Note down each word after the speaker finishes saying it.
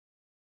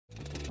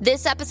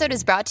This episode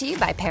is brought to you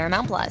by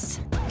Paramount Plus.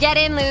 Get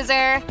in,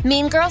 loser!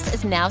 Mean Girls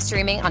is now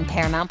streaming on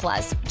Paramount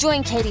Plus.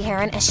 Join Katie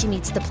Heron as she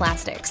meets the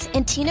plastics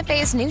in Tina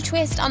Fey's new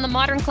twist on the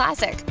modern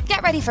classic.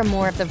 Get ready for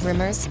more of the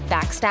rumors,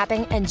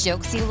 backstabbing, and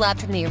jokes you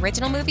loved from the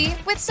original movie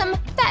with some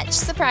fetch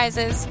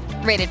surprises.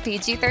 Rated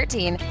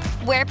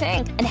PG-13. Wear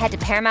pink and head to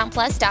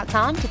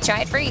ParamountPlus.com to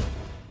try it free.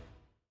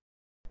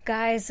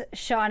 Guys,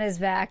 Sean is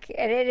back,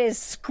 and it is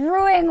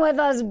screwing with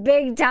us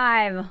big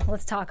time.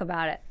 Let's talk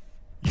about it.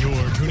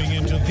 You're tuning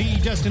into the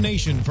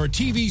destination for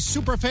TV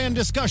superfan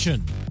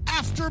discussion,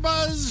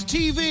 AfterBuzz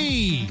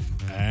TV.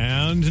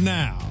 And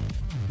now,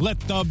 let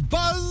the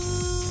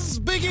buzz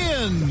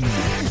begin.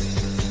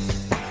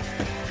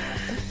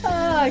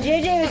 Oh,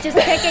 JJ was just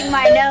picking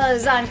my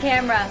nose on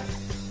camera.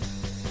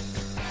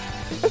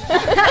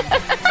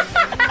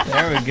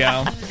 There we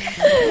go.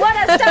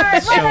 What a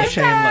start! So What a start!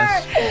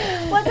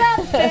 shameless. What's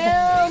up,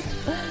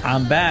 Phil?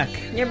 I'm back.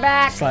 You're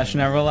back. /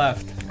 never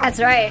left. That's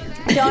right.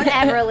 Don't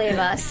ever leave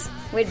us.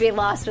 We'd be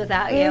lost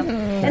without you.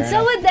 And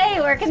so would they.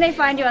 Where can they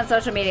find you on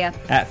social media?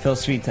 At Phil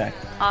Sweetek.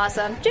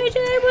 Awesome.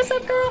 JJ, what's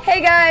up, girl?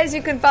 Hey guys,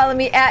 you can follow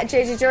me at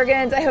JJ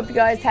Jorgens. I hope you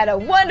guys had a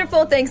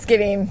wonderful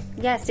Thanksgiving.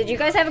 Yes. Did you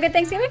guys have a good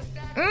Thanksgiving?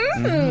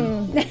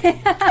 Mm-hmm.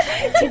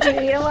 Did you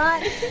eat a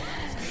lot?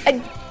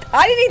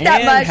 I didn't eat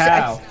that And much.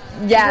 how?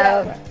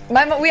 Yeah.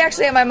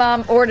 My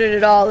mom ordered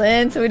it all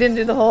in, so we didn't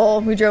do the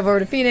whole. We drove over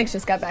to Phoenix,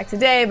 just got back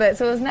today, but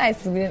so it was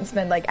nice. We didn't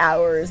spend like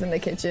hours in the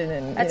kitchen,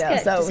 and That's good.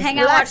 so it Just was hang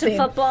out, watch some relaxing.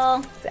 football,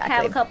 Exactly.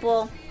 have a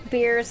couple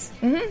beers.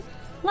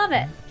 Mm-hmm. Love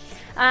it.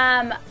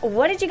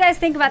 What did you guys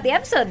think about the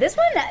episode? This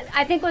one,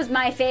 I think, was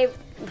my favorite.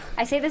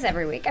 I say this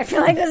every week. I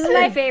feel like this is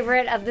my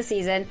favorite of the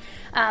season,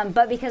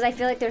 but because I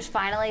feel like there's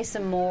finally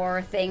some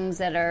more things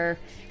that are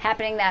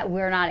happening that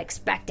we're not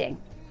expecting.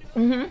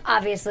 Mm-hmm.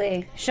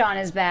 Obviously, Sean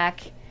is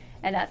back,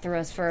 and that threw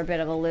us for a bit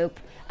of a loop.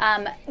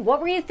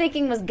 What were you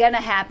thinking was going to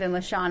happen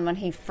with Sean when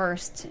he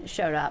first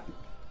showed up?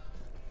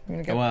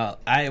 Well,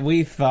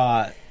 we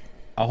thought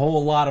a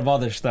whole lot of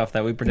other stuff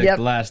that we predicted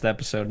last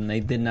episode, and they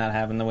did not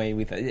happen the way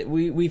we thought.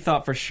 We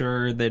thought for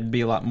sure there'd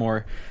be a lot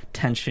more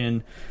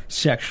tension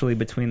sexually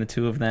between the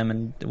two of them,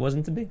 and it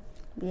wasn't to be.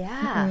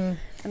 Yeah.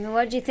 I mean,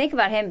 what did you think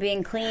about him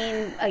being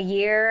clean a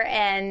year,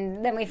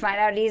 and then we find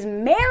out he's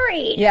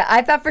married? Yeah,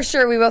 I thought for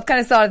sure we both kind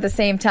of saw it at the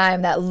same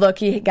time, that look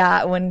he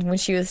got when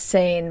she was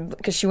saying,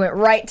 because she went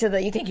right to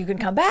the, you think you can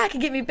come back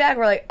and get me back?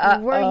 We're like,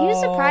 Were you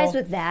surprised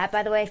with that?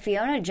 By the way,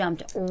 Fiona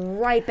jumped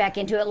right back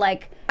into it.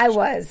 Like, I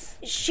was.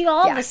 She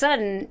all of a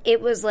sudden,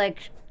 it was like,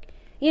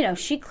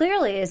 she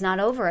clearly is not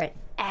over it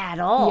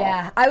at all.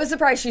 Yeah, I was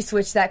surprised she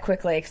switched that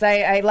quickly, because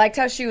I liked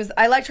how she was.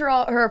 I liked her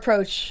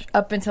approach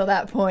up until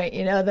that point.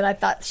 Then I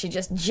thought she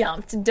just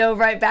jumped and dove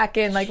right back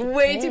in like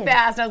way too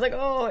fast. And I was like,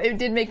 oh, it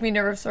did make me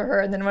nervous for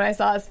her. And then when I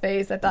saw his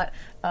face, I thought,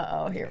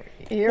 here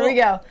we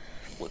go.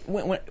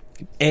 When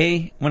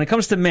it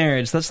comes to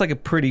marriage, that's like a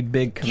pretty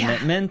big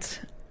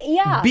commitment.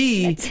 Yeah.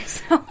 B,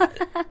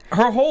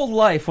 her whole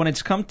life, when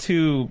it's come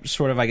to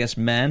sort of, I guess,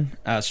 men,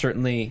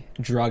 certainly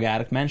drug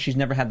addict men, she's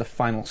never had the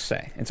final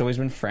say. It's always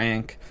been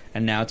Frank,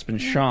 and now it's been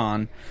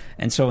Sean.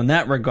 And so in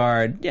that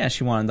regard,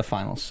 she wanted the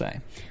final say.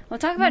 Well,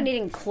 talk about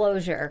needing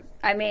closure.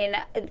 I mean,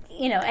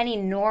 any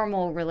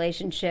normal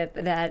relationship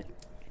that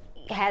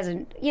has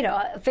a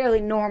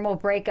fairly normal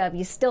breakup,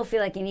 you still feel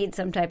like you need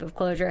some type of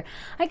closure.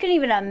 I couldn't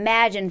even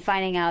imagine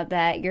finding out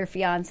that your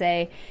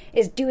fiance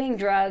is doing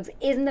drugs,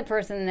 isn't the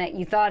person that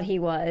you thought he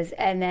was,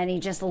 and then he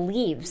just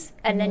leaves,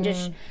 and then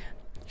just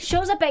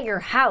shows up at your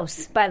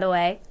house, by the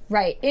way.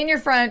 Right, in your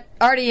front,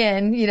 already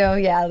in,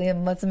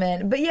 Liam lets him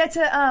in. But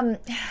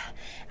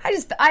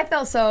I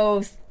felt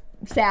so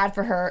sad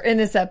for her in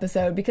this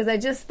episode, because I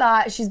just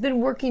thought she's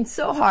been working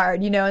so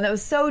hard, and that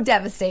was so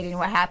devastating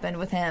what happened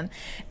with him.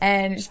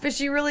 But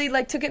she really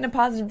took it in a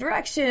positive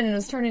direction and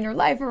was turning her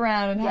life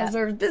around and has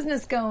her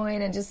business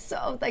going and just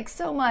so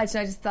much.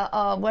 And I just thought,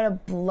 oh, what a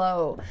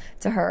blow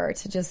to her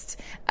to just.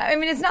 I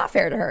mean, it's not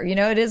fair to her.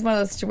 It is one of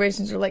those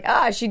situations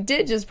where she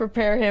did just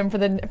prepare him for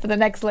the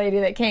next lady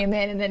that came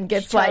in and then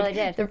gets she totally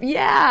did.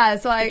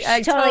 So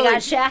I totally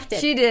got shafted.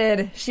 She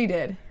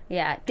did.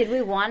 Yeah. Did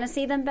we want to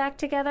see them back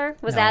together?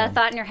 Was that a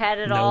thought in your head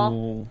at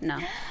all? No.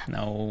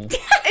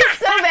 It's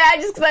so bad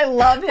just because I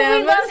love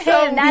him. We love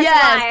him. That's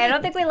why. I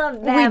don't think we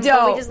love them. We don't.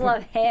 But we just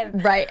love him.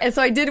 Right. And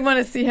so I did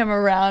want to see him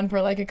around for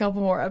a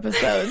couple more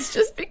episodes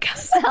just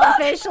because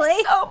selfishly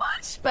so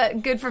much.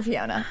 But good for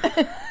Fiona.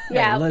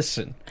 Yeah. Hey,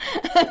 listen.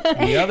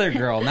 The other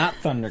girl, not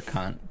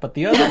Thundercunt, but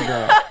the other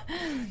girl,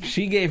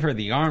 she gave her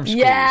the arm squeeze.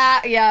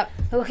 Yeah.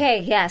 Okay,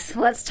 yes.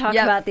 Let's talk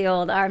about the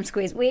old arm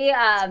squeeze. We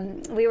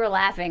were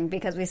laughing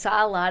because we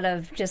saw a lot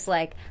of just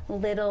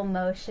little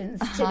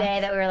motions today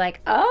that we were like,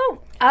 oh,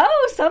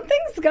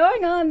 something's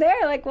going on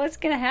there. What's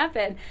going to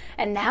happen?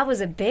 And that was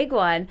a big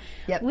one.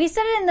 Yep. We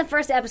said it in the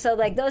first episode,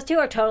 those two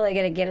are totally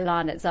going to get it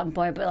on at some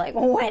point, but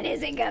when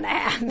is it going to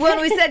happen?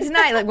 Well, we said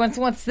tonight,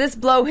 once this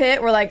blow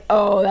hit, we're like,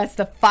 oh, that's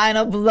the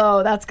final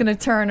blow. That's going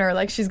to turn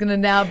her. She's going to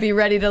now be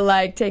ready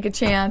to take a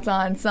chance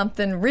on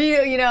something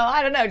real,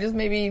 I don't know, just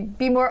maybe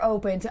be more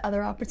open to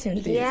other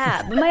opportunities.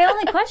 Yeah, but my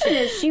only question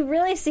is, she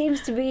really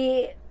seems to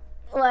be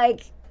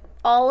like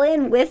all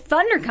in with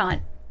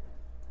ThunderCon.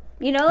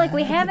 You know, like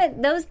we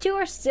haven't. Those two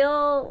are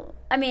still.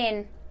 I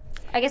mean,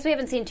 I guess we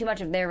haven't seen too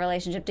much of their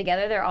relationship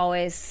together. They're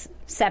always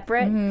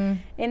separate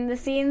in the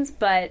scenes,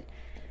 but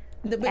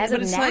as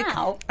of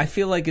now, I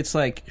feel like it's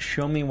like,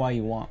 show me why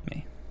you want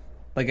me.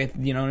 Like,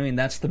 you know what I mean?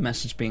 That's the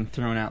message being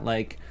thrown out.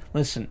 Like,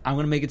 listen, I'm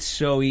going to make it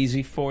so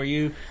easy for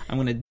you. I'm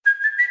going to...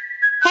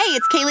 Hey,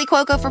 it's Kaylee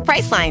Cuoco for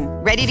Priceline.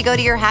 Ready to go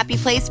to your happy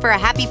place for a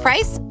happy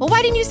price? Well,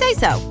 why didn't you say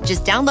so?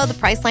 Just download the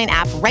Priceline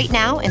app right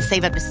now and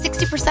save up to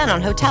 60%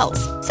 on hotels.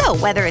 So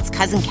whether it's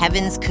Cousin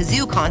Kevin's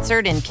Kazoo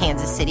Concert in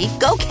Kansas City,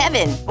 go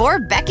Kevin, or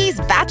Becky's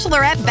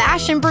Bachelorette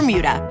Bash in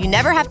Bermuda, you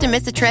never have to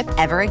miss a trip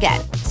ever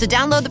again. So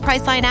download the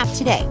Priceline app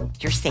today.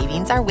 Your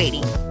savings are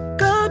waiting.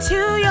 Go to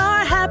your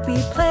happy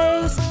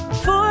place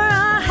for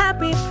a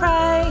happy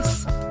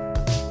price.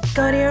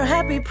 Go to your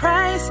happy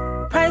price,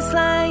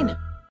 Priceline.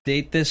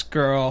 Date this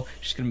girl.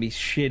 She's going to be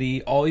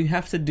shitty. All you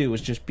have to do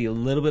is just be a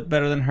little bit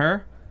better than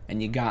her,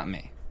 and you got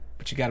me.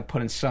 But you got to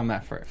put in some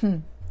effort.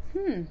 Phil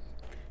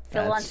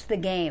wants the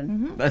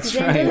game. That's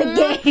He's right. into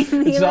the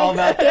game. It's all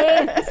about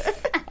games.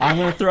 I'm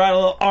gonna throw out a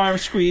little arm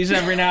squeeze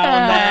every now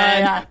and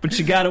then, but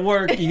you gotta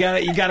work. You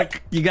gotta,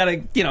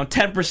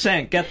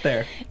 10% get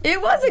there.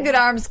 It was a good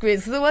arm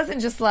squeeze because it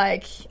wasn't just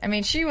like, I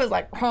mean, she was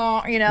like,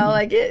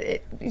 like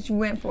she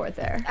went for it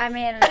there. I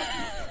mean,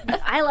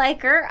 I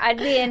like her. I'd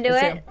be into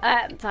it.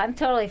 I'm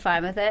totally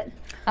fine with it.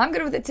 I'm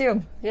good with it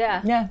too.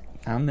 Yeah. Yeah.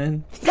 I'm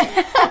in.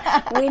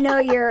 We know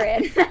you're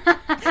in.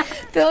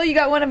 Phil, you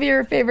got one of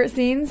your favorite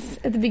scenes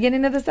at the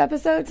beginning of this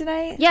episode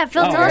tonight? Yeah,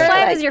 Phil, tell us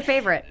why it was your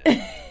favorite.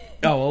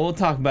 Oh, well, we'll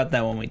talk about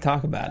that when we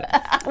talk about it.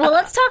 Well,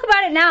 let's talk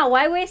about it now.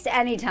 Why waste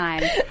any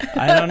time?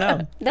 I don't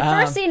know. The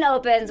first scene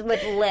opens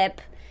with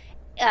Lip,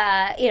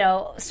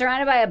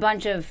 surrounded by a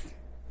bunch of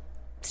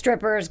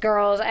strippers,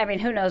 girls. I mean,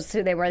 who knows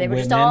who they were? They were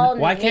just all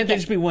Why can't they naked.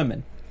 just be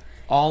women?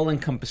 All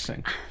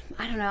encompassing.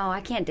 I don't know.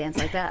 I can't dance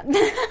like that.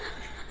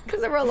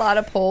 Because there were a lot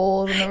of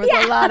poles and there was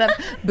a lot of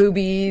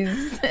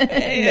boobies.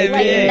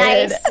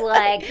 Nice,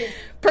 like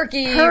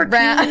perky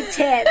brown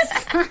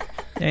tits.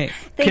 Hey,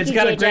 Thank kid's you,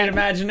 got a JJ. great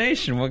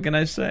imagination. What can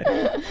I say?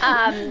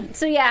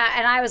 So yeah,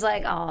 and I was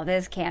like, "Oh,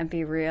 this can't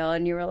be real,"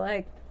 and you were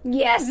like,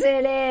 "Yes,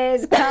 it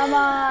is. Come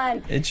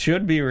on." It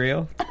should be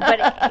real. But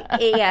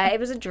it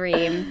was a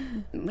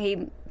dream.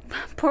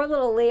 Poor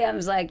little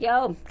Liam's like,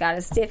 "Yo, got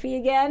a stiffy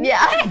again?"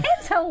 Yeah.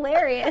 It's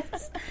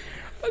hilarious.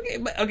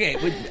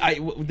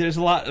 There's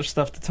a lot of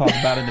stuff to talk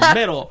about in the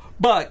middle,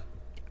 but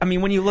I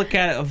mean, when you look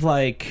at it, of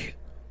like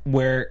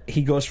where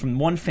he goes from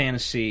one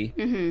fantasy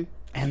and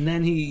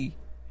then he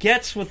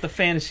gets with the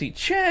fantasy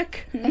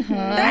chick, that's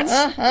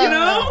Yeah.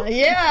 I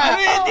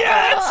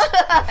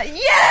mean,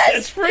 yes,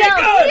 it's pretty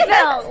good.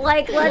 Phil,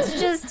 like,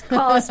 let's just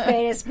call a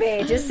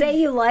spade. Just say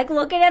you like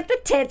looking at the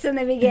tits in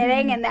the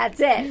beginning, and that's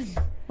it.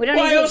 We don't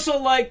Well, I need also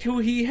liked who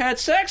he had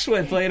sex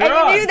with later And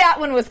on. you knew that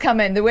one was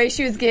coming, the way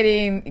she was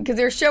getting, because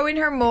they were showing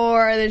her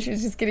more, and then she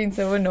was just getting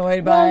so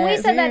annoyed by Well, it. we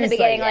So said that in you're the just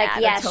beginning, yeah,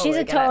 yes, they're she's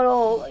a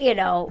totally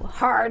total,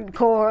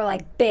 hardcore,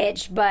 like,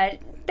 bitch, but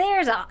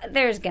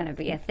there's gonna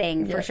be a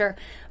thing for sure.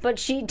 But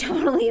she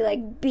totally,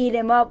 like, beat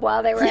him up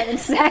while they were having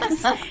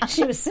sex.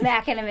 She was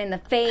smacking him in the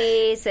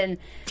face and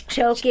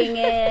choking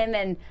him,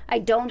 and I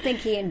don't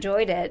think he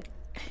enjoyed it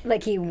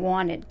like he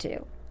wanted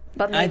to.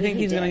 But maybe I think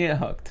he he's did. going to get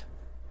hooked.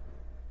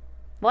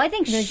 Well, I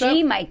think she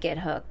so? might get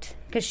hooked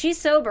because she's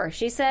sober.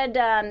 She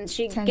said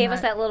she gave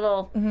us that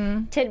little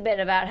tidbit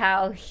about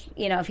how,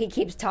 if he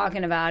keeps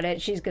talking about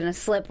it, she's going to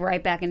slip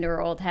right back into her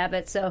old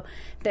habits. So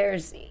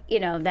there's,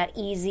 that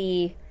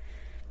easy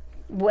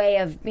way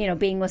of,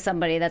 being with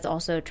somebody that's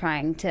also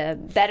trying to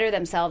better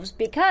themselves,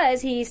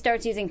 because he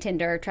starts using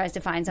Tinder, tries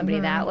to find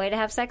somebody that way to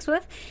have sex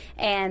with.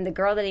 And the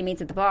girl that he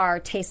meets at the bar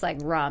tastes like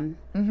rum.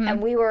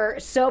 And we were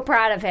so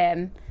proud of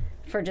him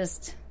for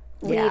just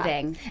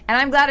leaving. And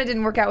I'm glad it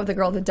didn't work out with the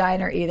girl at the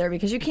diner either,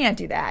 because you can't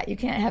do that. You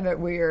can't have it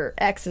where your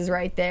ex is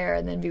right there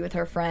and then be with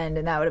her friend,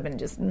 and that would have been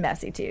just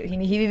messy too. He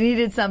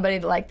needed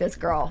somebody like this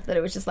girl, that it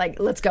was just like,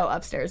 let's go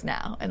upstairs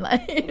now, and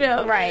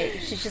Right.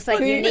 She's just like,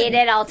 you need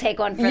it, I'll take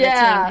one for the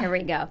team. Here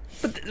we go.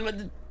 But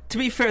to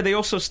be fair, they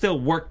also still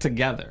work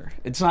together.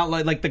 It's not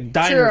like the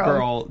diner True.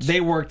 girl. They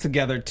work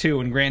together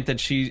too. And granted,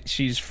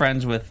 she's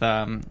friends with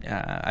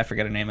I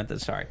forget her name at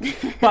this. Sorry,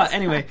 but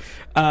anyway,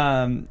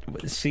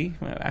 see,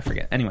 I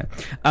forget. Anyway,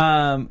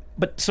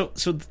 but so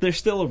there's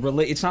still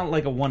it's not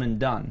like a one and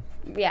done.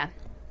 Yeah.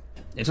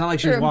 It's not like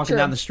she's walking true.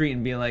 down the street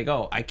and being like,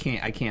 "Oh, I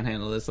can't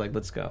handle this. Like,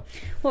 let's go."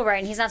 Well, right,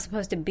 and he's not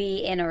supposed to be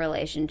in a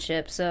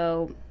relationship,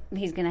 so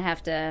he's going to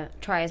have to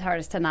try his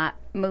hardest to not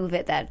move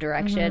it that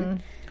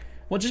direction.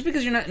 Well, just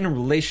because you're not in a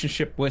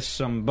relationship with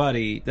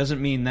somebody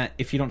doesn't mean that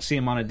if you don't see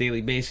them on a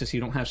daily basis, you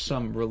don't have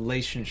some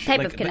relationship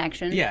Type of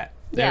connection.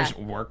 There's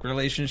work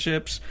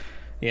relationships,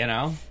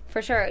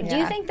 For sure. Do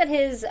you think that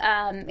his,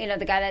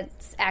 the guy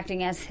that's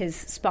acting as his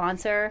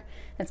sponsor,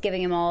 that's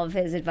giving him all of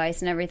his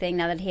advice and everything,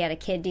 now that he had a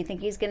kid, do you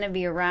think he's going to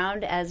be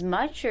around as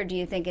much, or do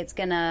you think it's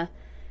going to,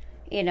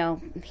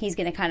 he's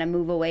going to kind of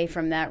move away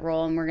from that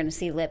role, and we're going to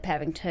see Lip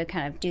having to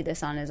kind of do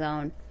this on his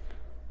own?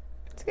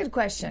 It's a good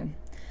question.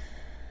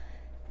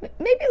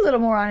 maybe a little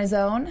more on his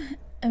own.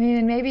 I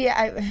mean, maybe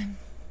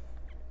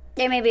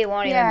maybe it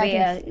won't even be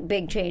a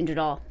big change at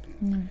all.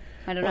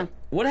 I don't know.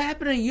 What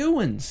happened to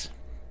Ewans?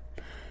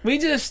 We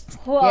just...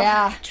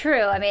 Well,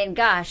 true. I mean,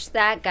 gosh,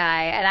 that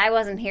guy, and I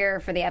wasn't here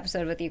for the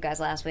episode with you guys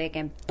last week,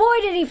 and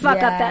boy, did he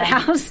fuck up that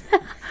house.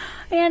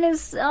 And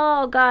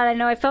oh, God, I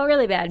know. I felt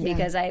really bad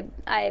because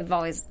I've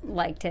always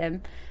liked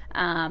him.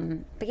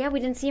 But yeah, we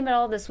didn't see him at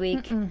all this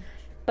week.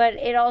 But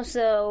it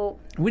also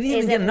we didn't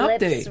even get an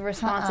Lip's update.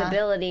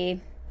 Responsibility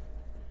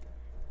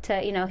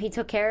to, he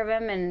took care of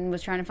him and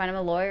was trying to find him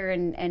a lawyer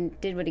and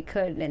did what he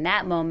could in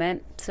that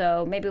moment.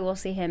 So maybe we'll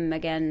see him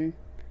again.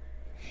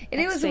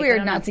 It was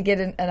weird not to get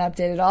an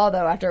update at all,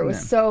 though, after it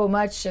was so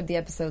much of the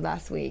episode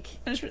last week.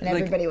 And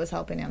everybody was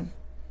helping him.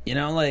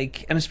 And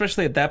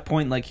especially at that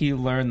point, he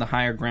learned the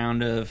higher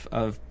ground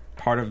of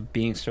part of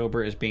being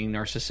sober is being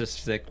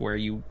narcissistic, where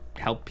you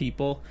help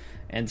people.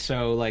 And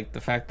so,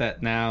 the fact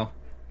that now,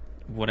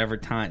 whatever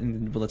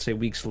time, let's say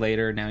weeks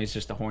later, now he's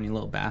just a horny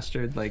little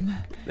bastard,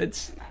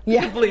 it's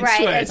complete right,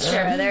 switch. That's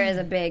true. There is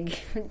a big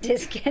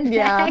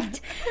disconnect.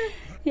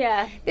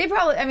 Yeah. They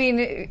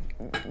probably,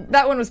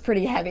 that one was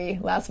pretty heavy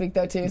last week,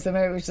 though, too. So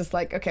maybe it was just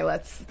okay,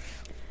 let's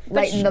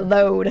lighten the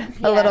load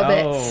a little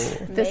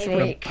bit this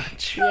week.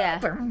 Yeah,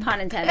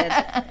 pun intended.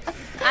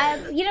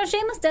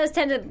 Shameless does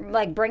tend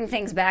to, bring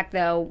things back,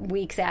 though,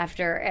 weeks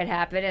after it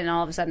happened, and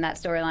all of a sudden that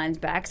storyline's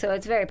back. So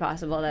it's very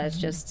possible that it's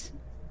just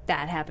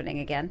that happening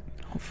again.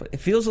 Hopefully. It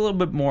feels a little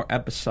bit more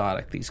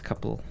episodic, these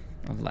couple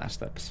of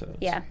last episodes.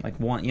 Yeah.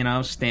 One,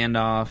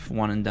 standoff,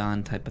 one and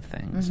done type of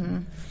things.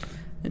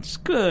 It's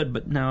good,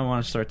 but now I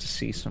want to start to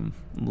see some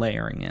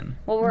layering in.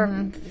 Well,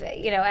 we're,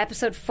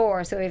 episode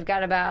 4, so we've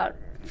got about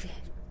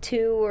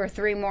 2 or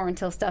 3 more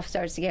until stuff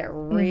starts to get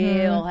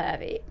real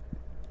heavy.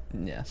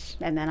 Yes.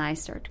 And then I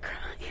start to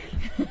cry.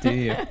 Do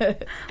you?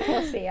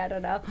 We'll see. I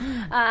don't know.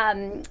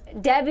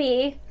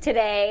 Debbie,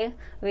 today,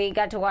 we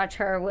got to watch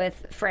her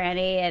with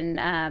Franny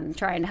and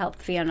trying to help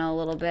Fiona a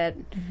little bit.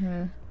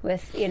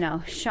 With,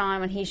 Sean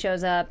when he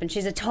shows up. And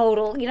she's a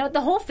total...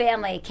 the whole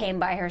family came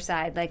by her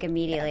side,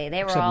 immediately.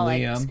 They were except all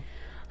Liam.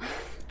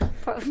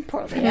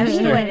 Poor Liam.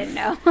 He wouldn't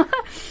know.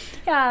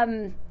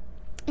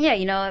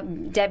 Yeah,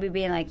 Debbie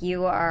being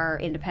you are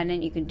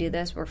independent, you can do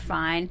this, we're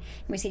fine. And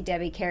we see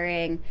Debbie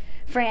carrying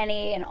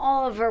Franny and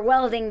all of her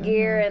welding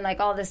gear and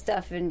all this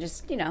stuff and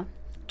just,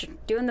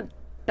 doing the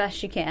best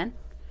she can.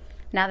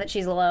 Now that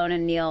she's alone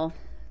and Neil,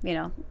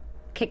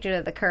 kicked her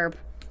to the curb.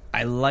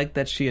 I like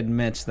that she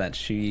admits that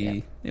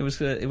it was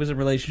a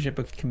relationship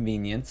of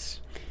convenience.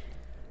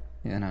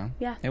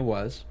 Yeah. It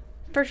was.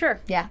 For sure.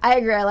 Yeah, I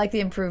agree. I like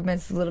the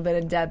improvements a little bit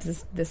in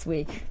Deb's this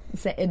week.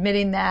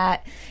 Admitting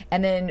that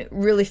and then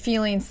really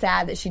feeling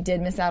sad that she did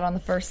miss out on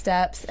the first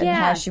steps and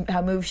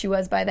how moved she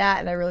was by that.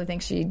 And I really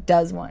think she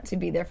does want to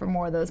be there for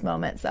more of those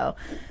moments. So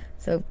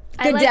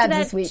good Debs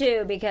this week.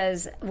 Too,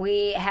 because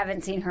we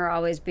haven't seen her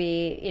always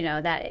be,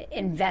 that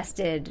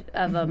invested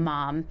of a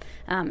mom,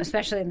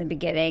 especially in the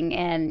beginning.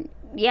 And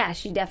yeah,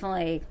 she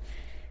definitely,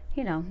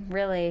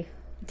 really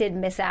did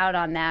miss out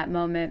on that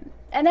moment.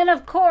 And then,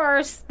 of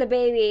course, the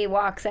baby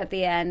walks at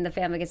the end. The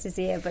family gets to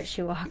see it, but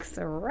she walks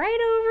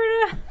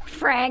right over to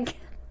Frank,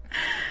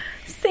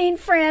 St.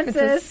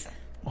 Francis.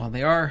 Well,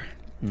 they are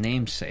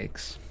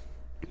namesakes.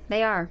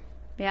 They are.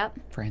 Yep.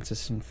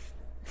 Francis and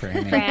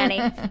Franny.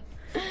 Franny.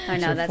 I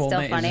know, that's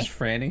still funny. Is this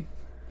Franny?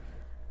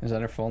 Is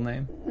that her full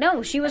name?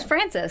 No, she was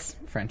Francis.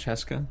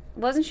 Francesca?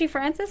 Wasn't she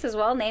Francis as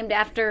well? Named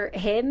after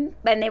him?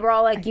 And they were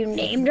all you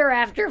named her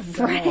after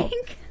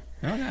Frank?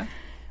 Okay.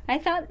 I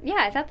thought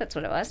that's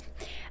what it was.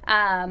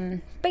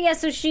 But yeah,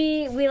 so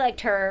we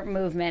liked her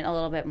movement a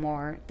little bit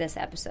more this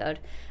episode.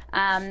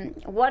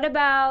 What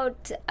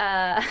about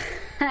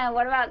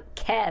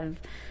Kev?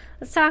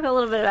 Let's talk a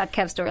little bit about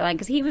Kev's storyline,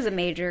 because he was a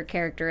major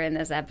character in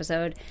this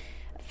episode,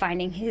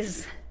 finding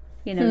his,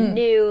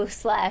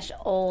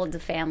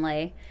 new/old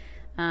family,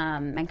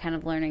 and kind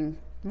of learning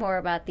more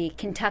about the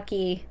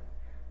Kentucky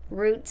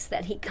roots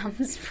that he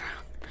comes from.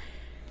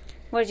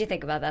 What did you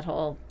think about that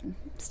whole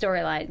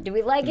storyline? Do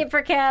we like it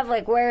for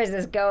Kev? Where is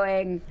this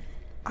going?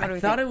 I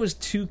thought it was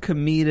too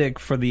comedic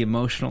for the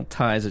emotional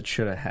ties it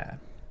should have had.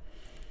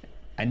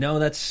 I know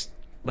that's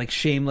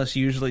Shameless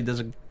usually does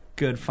a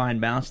good fine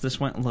balance.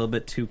 This went a little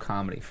bit too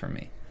comedy for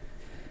me.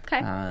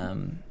 Okay.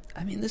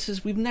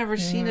 We've never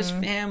seen his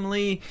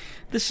family.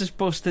 This is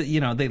supposed to,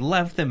 they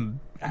left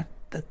them at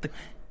the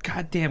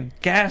goddamn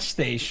gas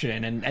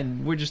station,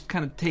 and we're just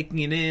kind of taking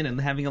it in and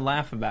having a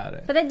laugh about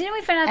it. But then didn't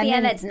we find out at the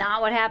end that's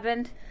not what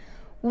happened?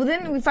 Well,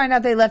 then we find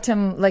out they left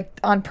him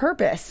on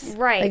purpose.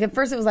 Right. At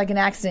first it was an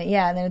accident,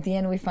 and then at the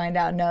end we find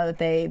out that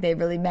they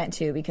really meant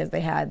to, because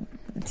they had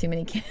too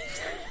many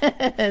kids.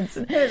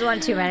 There was one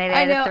too many.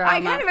 I know.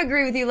 I kind of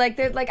agree with you.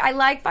 I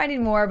like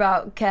finding more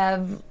about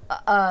Kev.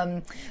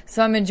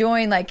 So I'm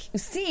enjoying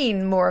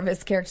seeing more of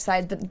his character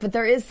side, but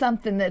there is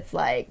something that's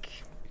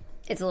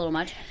it's a little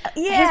much.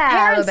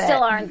 Yeah, his parents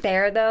still aren't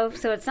there, though,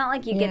 so it's not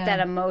like you get that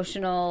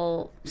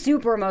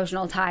super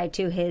emotional tie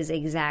to his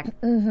exact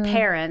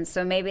parents.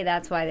 So maybe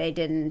that's why they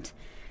didn't,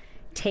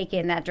 take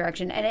in that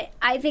direction. And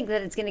I think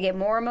that it's going to get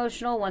more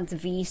emotional once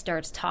V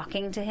starts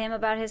talking to him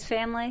about his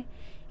family,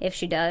 if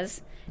she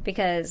does,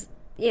 because,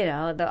 you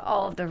know,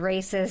 all of the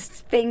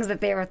racist things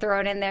that they were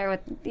throwing in there with,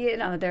 you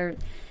know, their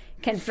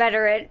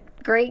Confederate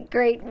great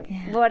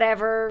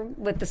whatever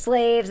with the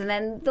slaves, and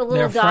then the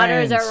little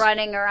daughters are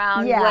running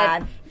around with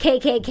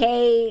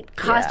KKK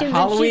costumes.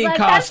 Halloween and she's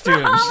like,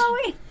 costumes. That's for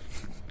Halloween.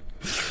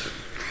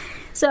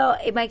 So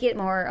it might get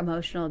more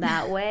emotional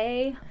that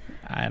way.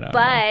 I don't know.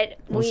 But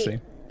We'll see.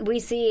 We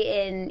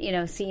see in, you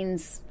know,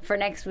 scenes for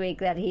next week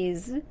that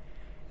he's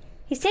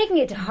taking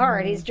it to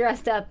heart. He's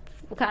dressed up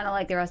kind of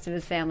like the rest of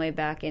his family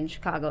back in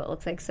Chicago, it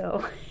looks like.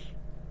 So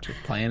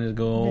Just playing his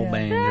good old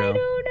banjo. I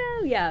don't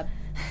know. Yeah.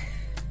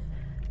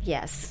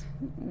 Yes,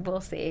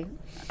 we'll see.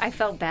 I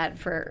felt bad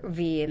for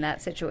V in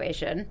that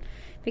situation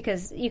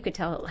because you could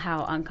tell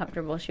how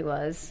uncomfortable she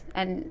was,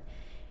 and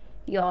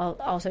you all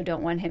also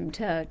don't want him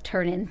to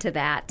turn into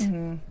that.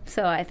 Mm-hmm.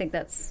 So I think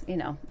that's, you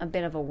know, a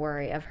bit of a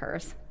worry of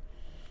hers.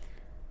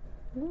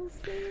 We'll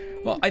see.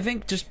 Well, I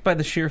think just by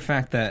the sheer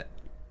fact that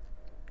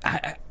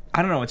I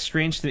don't know, it's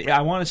strange to.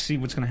 I want to see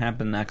what's going to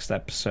happen next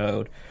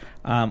episode,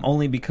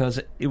 only because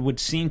it would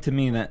seem to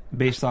me that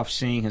based off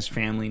seeing his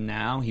family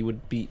now, he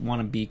would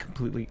want to be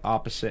completely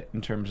opposite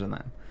in terms of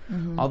them.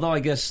 Mm-hmm. Although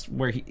I guess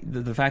where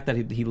the fact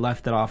that he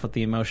left it off with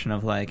the emotion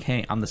of like,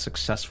 hey, I'm the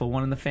successful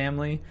one in the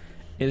family,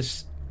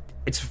 it's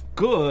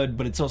good,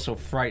 but it's also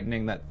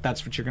frightening that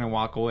that's what you're going to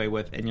walk away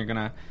with, and you're going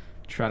to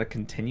try to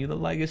continue the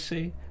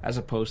legacy, as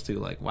opposed to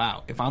like,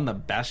 wow, if I'm the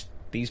best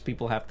these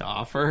people have to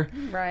offer,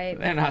 right,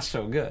 they're not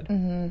so good.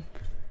 Mm-hmm.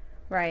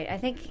 Right. I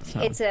think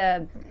it's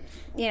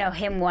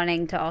him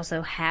wanting to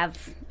also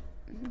have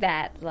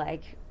that,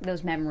 like,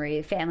 those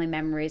memories, family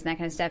memories and that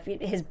kind of stuff.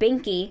 His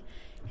Binky,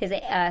 his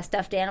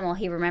stuffed animal,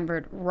 he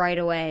remembered right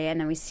away, and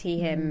then we see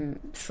him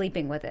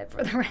sleeping with it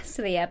for the rest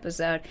of the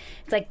episode.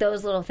 It's like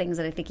those little things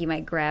that I think he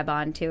might grab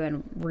onto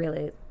and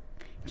really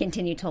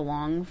continue to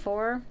long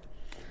for.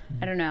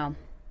 I don't know.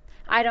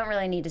 I don't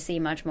really need to see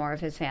much more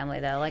of his family,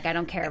 though. Like, I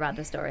don't care about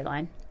the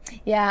storyline.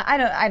 Yeah,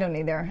 I don't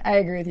either. I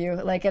agree with you.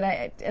 Like, and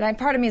I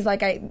part of me is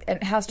like,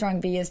 and how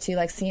strong V is too.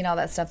 Like, seeing all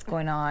that stuff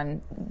going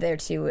on there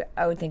too.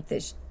 I would think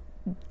that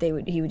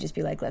he would just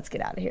be like, let's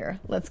get out of here.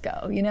 Let's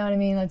go. You know what I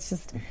mean? Let's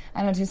just, I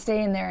don't know, to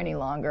stay in there any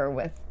longer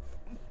with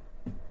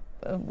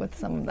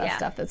some of that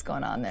stuff that's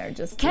going on there.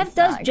 Just Kev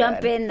does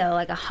jump in though,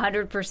 like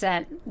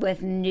 100%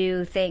 with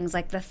new things,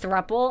 like the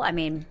thruple. I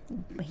mean,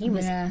 he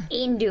was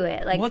into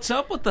it. Like, what's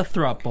up with the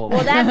thruple?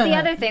 Well, that's the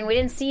other thing. We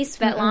didn't see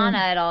Svetlana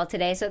at all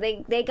today, so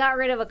they got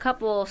rid of a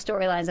couple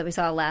storylines that we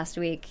saw last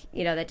week.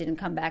 You know, that didn't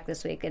come back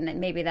this week, and then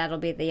maybe that'll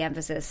be the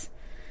emphasis.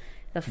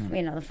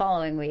 The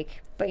following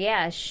week. But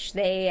yeah,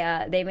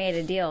 they made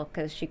a deal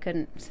because V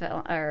couldn't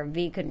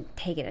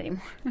take it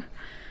anymore.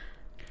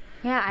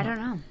 Yeah, I don't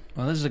know.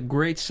 Well, this is a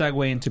great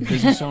segue into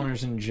business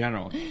owners in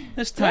general.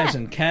 This ties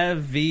in Kev,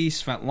 V,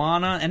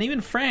 Svetlana, and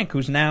even Frank,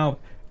 who's now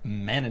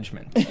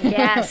management.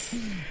 Yes.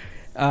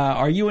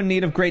 Are you in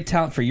need of great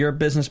talent for your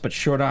business but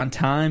short on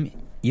time?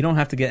 You don't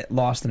have to get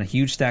lost in a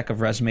huge stack of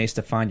resumes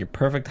to find your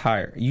perfect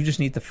hire. You just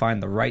need to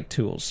find the right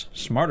tools,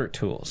 smarter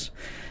tools.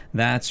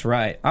 That's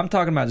right. I'm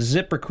talking about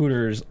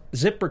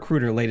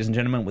ZipRecruiter, ladies and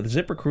gentlemen. With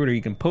ZipRecruiter,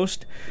 you can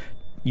post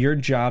your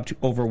job to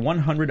over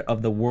 100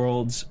 of the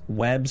world's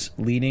web's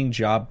leading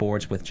job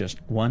boards with just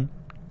one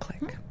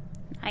click.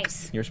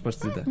 Nice. You're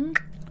supposed to do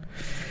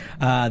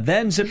that.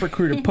 Then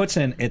ZipRecruiter puts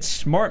in its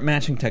smart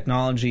matching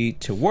technology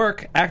to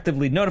work,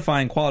 actively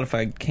notifying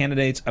qualified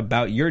candidates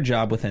about your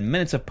job within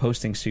minutes of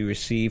posting so you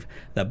receive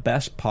the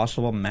best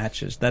possible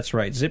matches. That's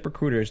right.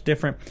 ZipRecruiter is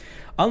different.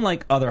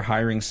 Unlike other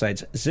hiring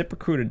sites,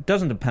 ZipRecruiter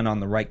doesn't depend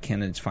on the right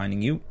candidates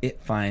finding you. It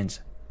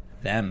finds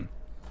them.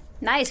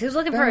 Nice. Who's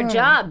looking for a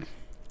job?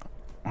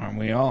 Aren't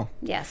we all?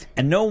 Yes.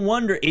 And no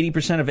wonder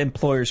 80% of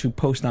employers who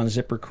post on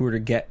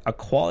ZipRecruiter get a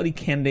quality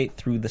candidate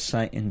through the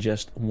site in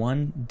just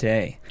one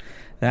day.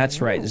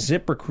 That's right,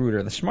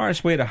 ZipRecruiter, the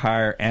smartest way to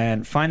hire.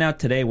 And find out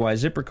today why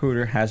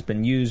ZipRecruiter has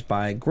been used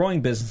by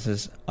growing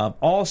businesses of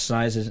all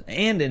sizes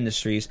and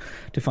industries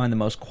to find the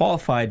most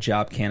qualified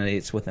job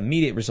candidates with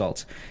immediate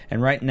results.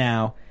 And right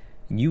now,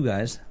 you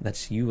guys,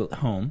 that's you at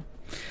home,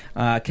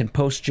 can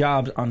post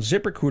jobs on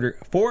ZipRecruiter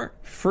for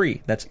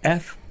free. That's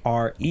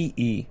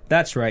FREE.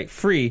 That's right,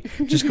 free.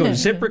 Just go to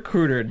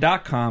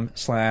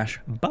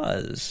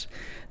ZipRecruiter.com/buzz.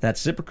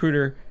 That's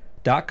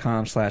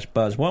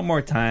ZipRecruiter.com/buzz. One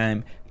more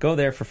time, go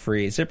there for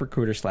free.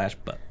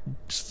 ZipRecruiter.com/buzz.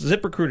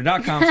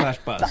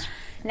 ZipRecruiter.com/buzz.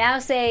 Now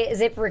say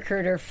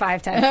ZipRecruiter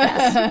 5 times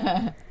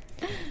fast.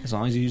 As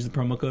long as you use the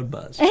promo code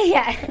BUZZ.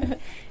 Yeah.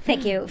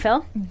 Thank you,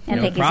 Phil. And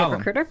No thank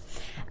problem. you,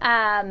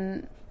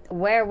 ZipRecruiter.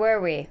 Where were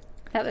we?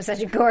 That was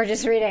such a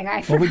gorgeous reading.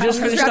 Well, we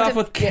just finished off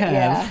with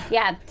Kev.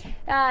 Yeah.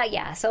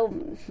 So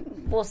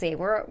we'll see.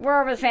 We're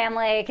over the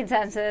family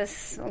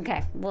consensus.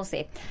 Okay, we'll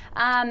see.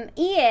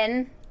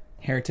 Ian.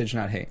 Heritage,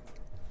 not hate.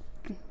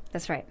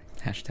 That's right.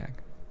 Hashtag.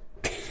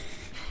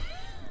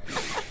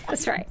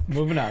 That's right.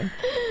 Moving on.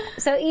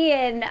 So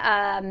Ian,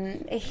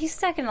 he's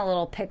stuck in a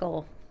little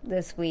pickle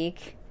this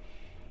week.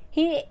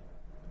 I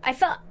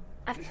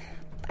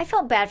I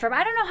felt bad for him.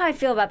 I don't know how I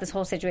feel about this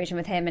whole situation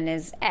with him and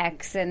his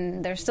ex,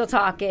 and they're still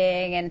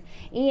talking. And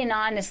Ian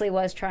honestly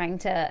was trying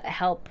to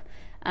help,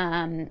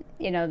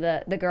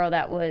 the girl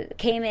that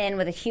came in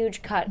with a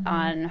huge cut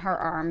on her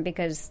arm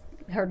because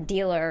her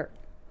dealer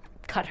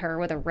cut her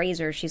with a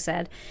razor, she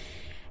said.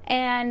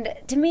 And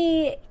to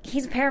me,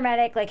 he's a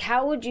paramedic. Like,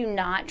 how would you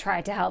not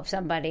try to help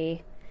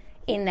somebody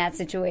in that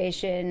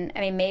situation? I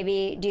mean,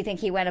 maybe, do you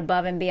think he went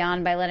above and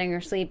beyond by letting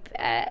her sleep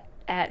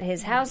at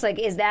his house? Like,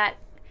 is that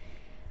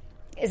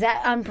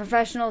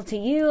unprofessional to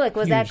you? Like,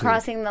 was that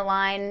crossing the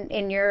line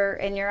in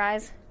your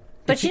eyes?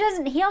 But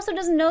he also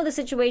doesn't know the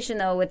situation,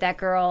 though, with that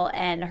girl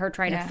and her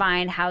trying to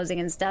find housing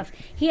and stuff.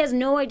 He has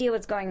no idea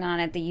what's going on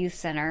at the youth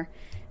center.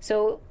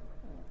 So,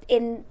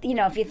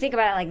 if you think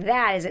about it like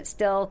that, is it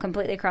still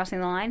completely crossing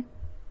the line?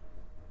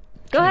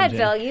 Go ahead,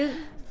 Phil.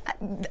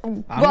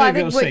 I'm going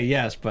to go say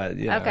yes, but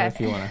okay. If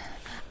you want to.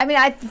 I mean,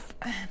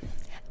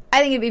 I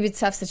think it'd be a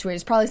tough situation.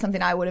 It's probably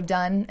something I would have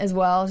done as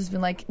well. Just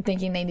been like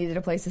thinking they needed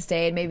a place to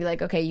stay, and maybe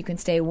like, okay, you can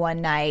stay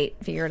one night,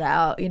 figure it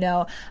out,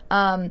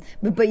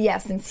 But yeah,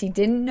 since he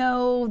didn't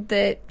know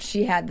that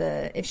she had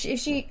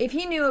if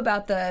he knew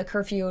about the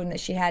curfew and that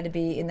she had to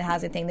be in the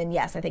housing thing, then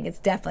yes, I think it's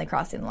definitely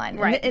crossing the line.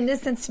 Right. In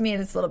this sense, to me,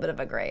 it's a little bit of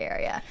a gray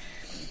area.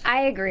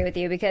 I agree with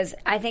you because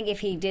I think if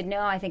he did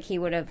know, I think he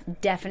would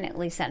have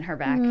definitely sent her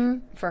back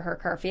for her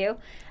curfew,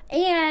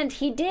 and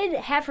he did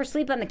have her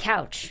sleep on the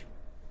couch.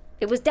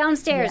 It was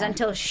downstairs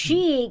until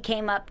she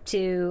came up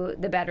to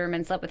the bedroom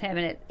and slept with him,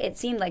 and it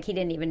seemed like he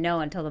didn't even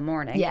know until the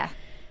morning. Yeah.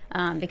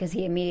 Because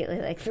he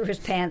immediately threw his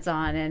pants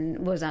on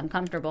and was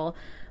uncomfortable.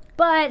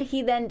 But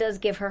he then does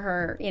give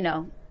her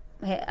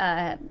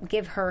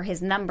give her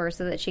his number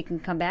so that she can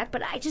come back.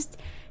 But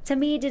to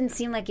me, it didn't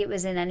seem like it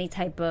was in any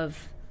type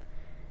of,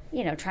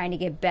 trying to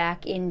get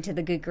back into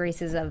the good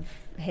graces of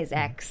his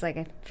ex. Like,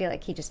 I feel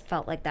like he just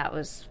felt like that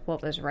was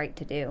what was right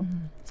to do.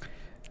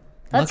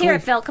 Let's hear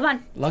it, Phil. Come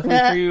on. Luckily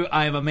for you,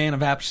 I am a man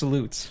of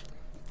absolutes.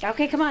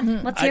 Okay, come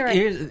on. Let's hear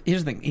it.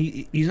 Here's the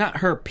thing. He's not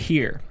her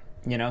peer.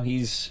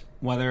 He's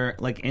whether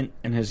like in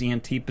his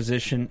EMT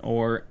position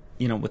or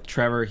with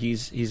Trevor,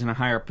 he's in a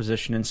higher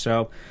position, and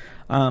so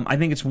I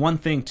think it's one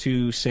thing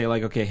to say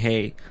like, okay,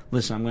 hey,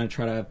 listen, I'm going to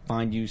try to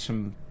find you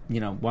some. Why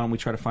don't we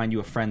try to find you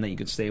a friend that you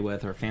could stay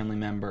with or a family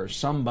member or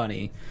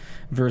somebody,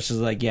 versus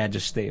like, yeah,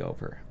 just stay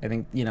over. I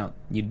think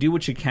you do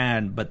what you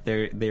can, but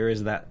there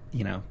is that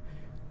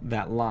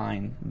that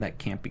line that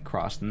can't be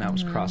crossed, and that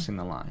was crossing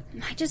the line.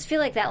 I just feel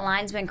like that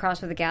line's been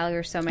crossed with the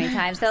Gallagher so many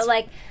times. So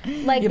like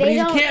yeah, they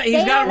don't.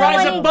 He's got to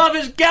rise above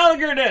his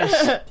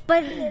Gallagher-ness.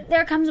 But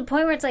there comes a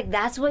point where it's like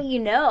that's what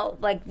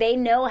like they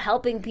know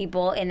helping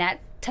people in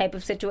that type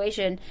of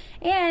situation,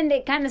 and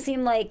it kind of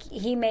seemed like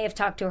he may have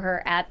talked to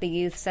her at the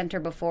youth center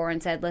before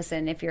and said,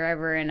 "Listen, if you're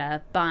ever in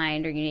a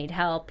bind or you need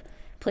help,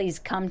 please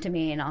come to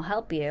me and I'll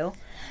help you."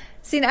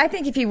 See, I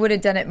think if he would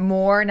have done it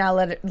more, now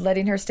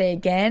letting her stay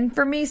again,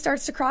 for me,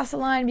 starts to cross the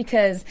line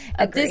because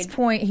at this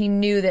point he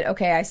knew that,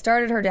 okay, I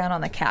started her down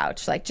on the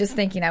couch, like just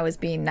thinking I was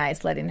being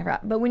nice, letting her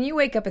out. But when you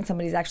wake up and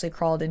somebody's actually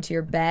crawled into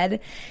your bed,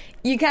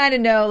 you kind of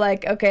know,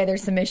 like, okay,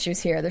 there's some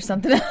issues here. There's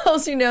something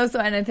else, So,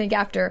 and I think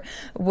after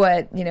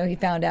what, he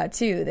found out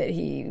too,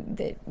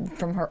 that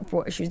from her,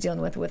 what she was dealing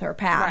with her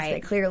past, right,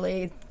 that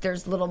clearly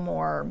there's a little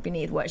more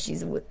beneath what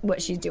she's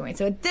doing.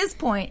 So at this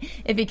point,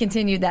 if he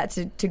continued that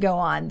to go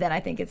on, then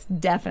I think it's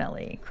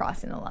definitely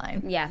crossing the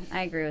line. Yeah,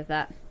 I agree with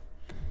that.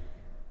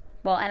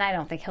 Well, and I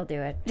don't think he'll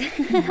do it.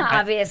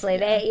 Obviously,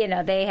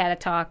 they had a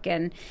talk,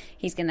 and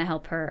he's going to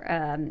help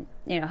her,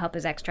 help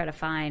his ex try to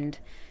find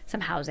some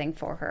housing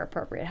for her,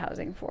 appropriate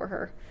housing for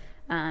her.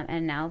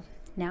 And now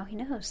he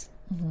knows.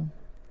 Mm-hmm.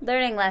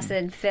 Learning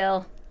lesson,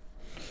 Phil.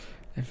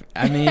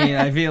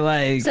 I feel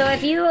like so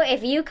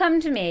if you come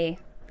to me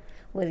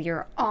with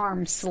your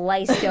arm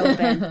sliced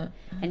open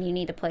and you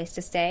need a place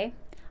to stay,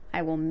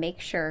 I will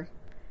make sure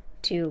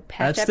to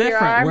patch up your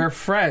arm. We're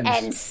friends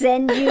and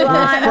send you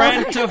on. We're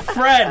friend to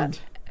friend.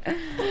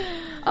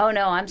 Oh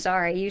no, I'm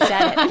sorry. You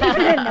said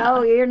it.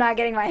 No, you're not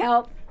getting my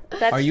help.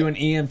 Are you an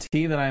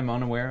EMT that I'm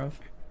unaware of?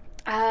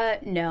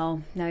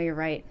 No, you're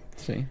right.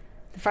 See,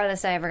 the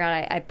farthest I ever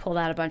got, I pulled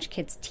out a bunch of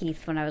kids'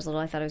 teeth when I was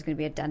little. I thought I was going to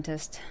be a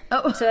dentist.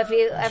 Oh, so if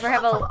you ever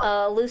have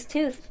a loose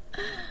tooth,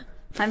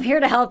 I'm here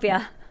to help you.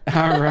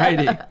 All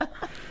righty.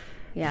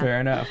 Yeah.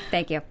 Fair enough.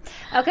 Thank you.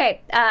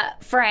 Okay,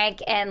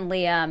 Frank and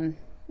Liam.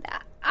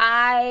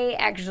 I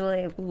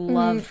actually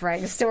love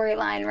Frank's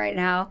storyline right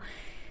now.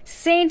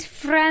 Saint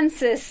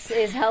Francis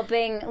is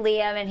helping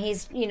Liam, and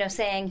he's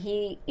saying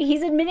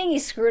he's admitting he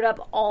screwed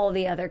up all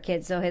the other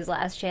kids, so his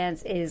last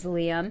chance is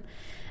Liam,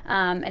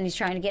 and he's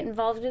trying to get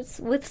involved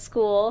with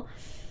school.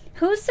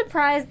 Who's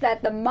surprised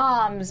that the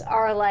moms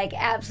are like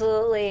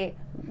absolutely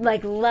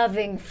like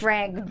loving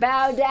Frank?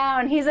 Bow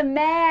down. He's a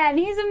man.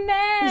 He's a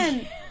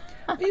man.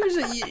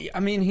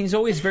 He's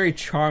always very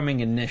charming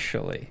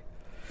initially.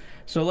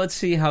 So let's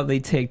see how they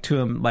take to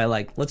him by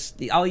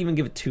I'll even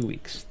give it 2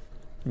 weeks.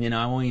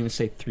 I won't even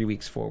say 3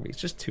 weeks, 4 weeks,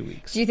 just 2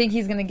 weeks. Do you think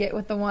he's going to get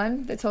with the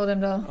one that told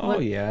him to... Oh,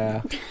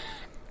 yeah.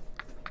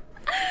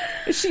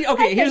 Is she...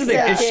 Okay, here's the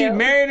thing. Is she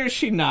married or is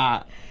she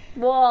not?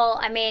 Well,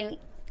 I mean,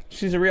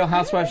 She's a Real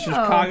Housewife of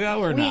Chicago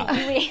or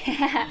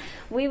not?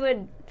 we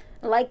would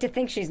like to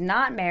think she's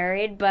not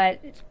married, but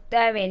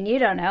I mean, you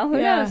don't know.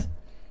 Who knows?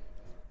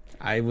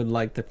 I would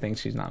like to think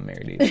she's not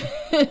married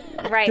either.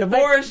 Right.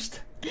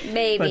 Divorced,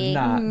 maybe.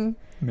 but not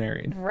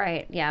married.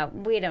 Right, yeah,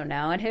 we don't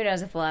know, and who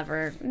knows if we'll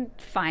ever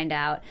find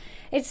out.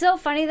 It's so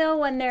funny though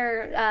when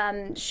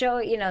they're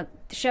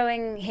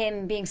showing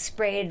him being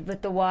sprayed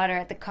with the water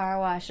at the car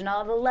wash and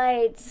all the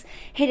lights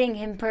hitting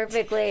him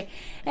perfectly,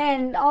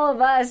 and all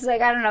of us,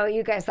 like, I don't know what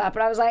you guys thought,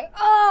 but I was like,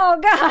 oh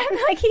god,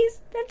 like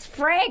that's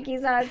Frank,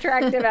 he's not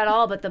attractive at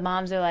all. But the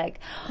moms are like,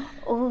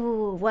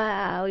 oh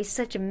wow, he's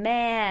such a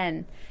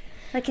man.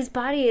 Like, his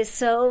body is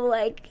so,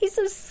 like, he's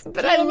so skinny.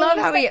 But I love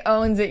how he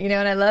owns it,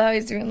 and I love how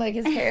he's doing, like,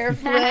 his hair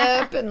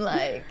flip and,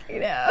 like,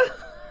 It's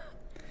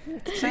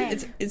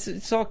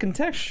all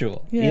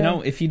contextual. Yeah.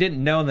 If you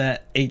didn't know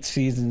that 8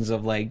 seasons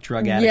of, like,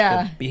 drug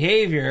addict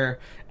behavior,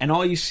 and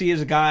all you see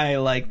is a guy,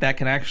 like, that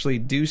can actually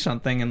do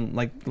something, and,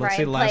 like, let's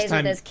say the last plays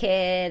time... with his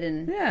kid,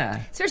 and...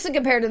 Yeah. Especially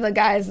compared to the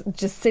guys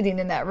just sitting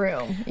in that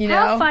room,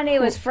 How funny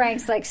was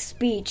Frank's, like,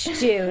 speech,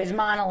 too, his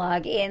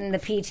monologue in the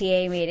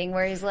PTA meeting,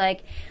 where he's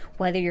like...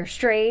 whether you're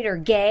straight or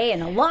gay,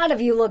 and a lot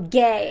of you look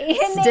gay.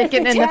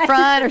 Sticking in the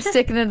front or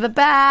sticking in the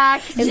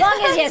back. As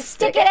long as you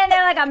stick it in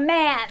there like a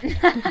man.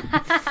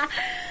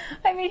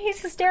 I mean,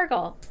 he's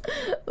hysterical.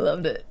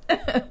 Loved it.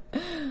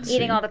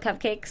 Eating all the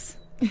cupcakes.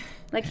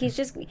 Like,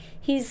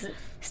 he's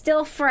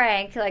still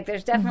Frank. Like,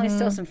 there's definitely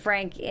still some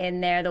Frank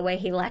in there, the way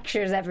he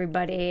lectures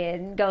everybody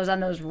and goes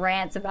on those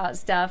rants about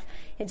stuff.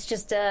 It's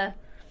just a...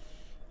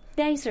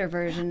 nicer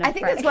version of I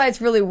think Frank. that's why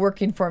it's really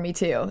working for me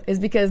too, is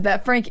because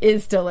that Frank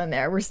is still in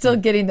there. We're still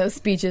getting those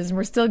speeches, and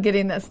we're still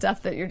getting that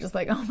stuff that you're just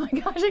like, oh my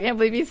gosh, I can't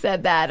believe he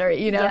said that, or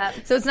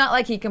So it's not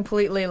like he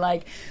completely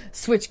like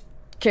switched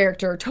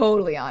character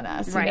totally on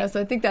us, So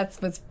I think that's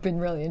what's been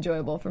really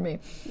enjoyable for me.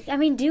 I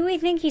mean, do we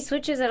think he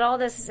switches at all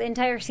this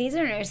entire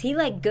season, or is he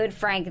like good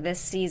Frank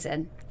this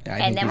season?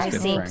 I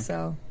think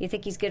so. You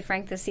think he's good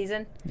Frank this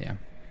season? Yeah.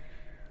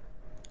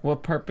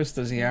 What purpose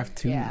does he have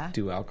to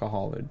do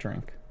alcohol or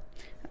drink?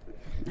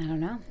 I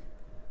don't know.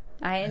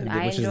 I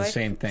which enjoy is the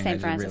same thing,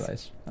 as Francis. you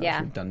realize.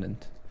 Yeah.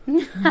 Redundant.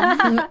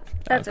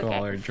 That's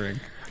alcohol okay. or drink.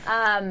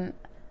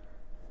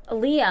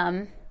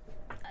 Liam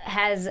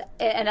has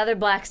another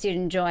black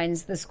student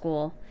joins the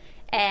school,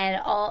 and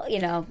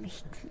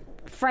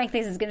Frank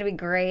thinks it's going to be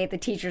great. The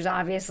teachers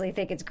obviously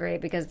think it's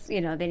great because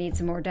they need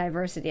some more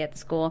diversity at the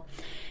school,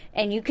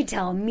 and you could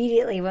tell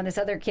immediately when this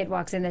other kid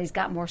walks in that he's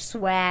got more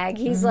swag.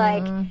 He's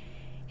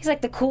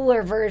like the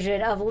cooler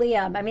version of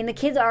Liam. I mean, the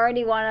kids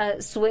already want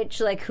to switch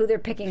like who they're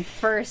picking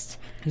first.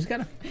 He's got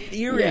an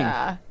earring.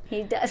 Yeah,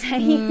 he does.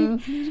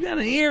 He's got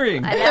an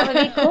earring. And that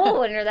would be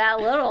cool when you're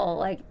that little.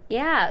 Like,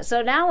 yeah.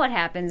 So now what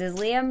happens? Is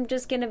Liam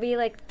just going to be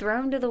like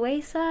thrown to the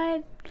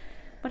wayside?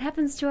 What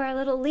happens to our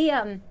little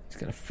Liam? He's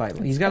got to fight.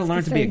 He's got to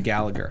learn to be a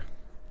Gallagher.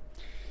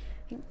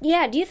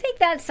 Yeah, do you think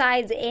that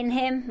side's in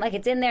him? Like,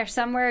 it's in there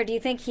somewhere? Or do you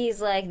think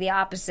he's like the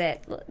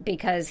opposite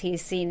because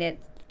he's seen it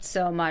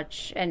so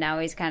much and now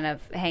he's kind of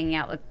hanging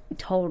out with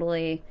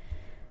totally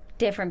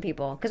different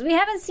people? Because we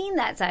haven't seen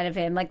that side of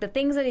him. Like, the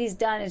things that he's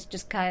done has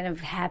just kind of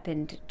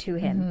happened to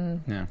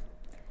him. Yeah.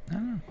 I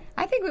don't know.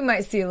 I think we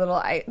might see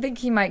I think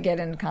he might get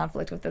in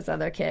conflict with this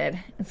other kid,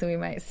 and so we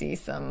might see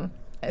some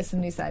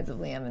new sides of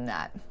Liam in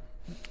that.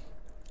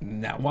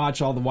 Now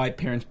watch all the white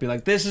parents be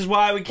like, this is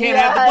why we can't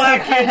have the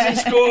black kids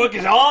in school,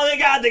 because all they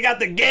got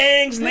the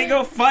gangs and they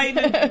go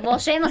fighting. Well,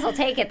 Shameless will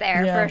take it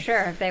there for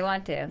sure if they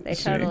want to. They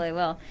totally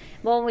will.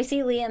 Well, when we see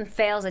Liam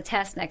fails a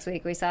test next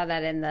week, we saw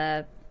that in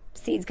the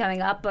Seeds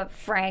coming up, but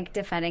Frank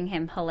defending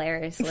him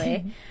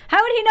hilariously.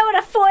 How would he know what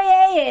a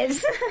foyer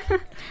is?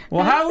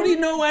 Well, how would he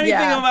know anything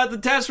about the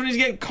test when he's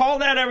getting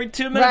called out every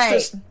 2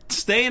 minutes to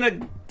stay in a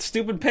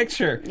stupid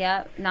picture?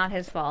 Yeah, not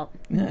his fault.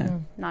 Yeah.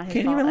 Not his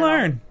Can't fault. even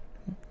learn.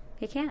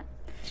 He can't.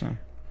 So.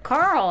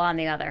 Carl, on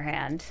the other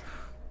hand.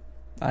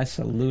 I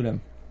salute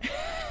him.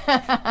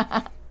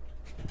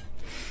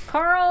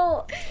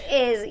 Carl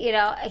is,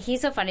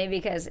 he's so funny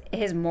because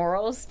his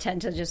morals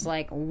tend to just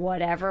like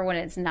whatever when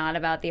it's not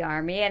about the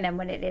army. And then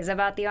when it is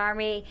about the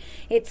army,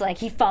 it's like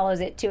he follows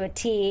it to a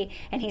T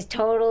and he's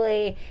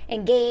totally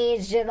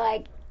engaged and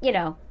like,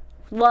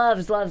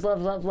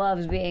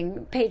 loves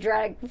being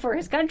patriotic for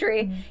his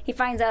country. Mm-hmm. He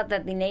finds out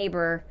that the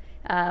neighbor,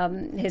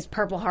 his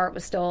Purple Heart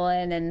was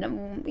stolen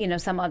and,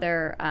 some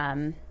other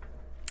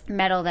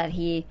medal that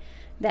he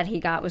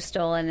got was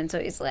stolen. And so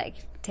he's like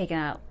taking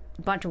out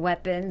a bunch of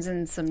weapons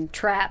and some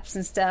traps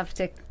and stuff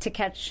to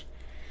catch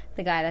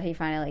the guy that he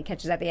finally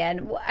catches at the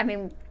end. I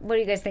mean, what do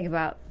you guys think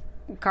about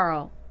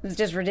Carl? It's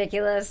just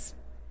ridiculous.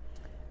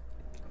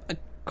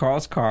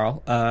 Carl's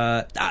Carl.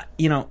 I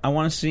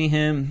want to see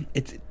him.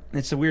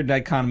 It's a weird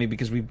dichotomy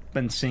because we've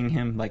been seeing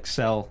him like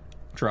sell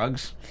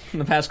drugs in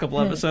the past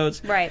couple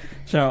episodes. Right.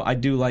 So I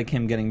do like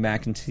him getting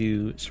back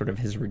into sort of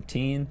his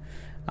routine,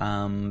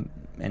 and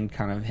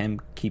kind of him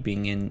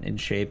keeping in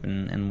shape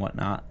and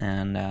whatnot.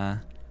 And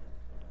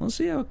we'll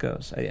see how it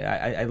goes.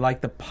 I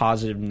like the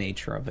positive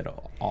nature of it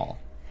all.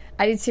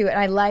 I did too, and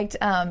I liked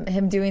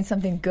him doing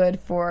something good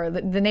for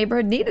the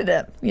neighborhood. Needed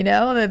him,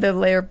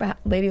 The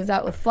lady was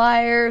out with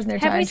flyers, and they're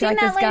trying to track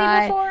this guy. Have we seen that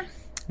lady before?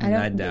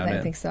 I doubt it.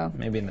 I think so.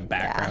 Maybe in the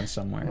background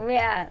somewhere.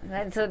 Yeah,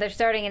 and so they're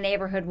starting a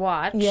neighborhood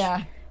watch.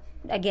 Yeah.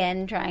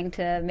 Again, trying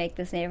to make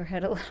this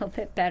neighborhood a little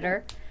bit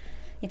better.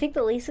 You think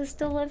the Lisas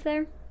still live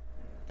there?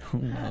 Who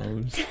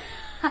knows?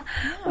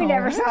 We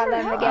never saw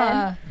them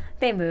again.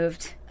 They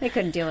moved. They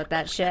couldn't deal with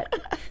that shit.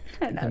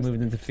 They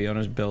moved into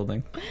Fiona's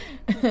building.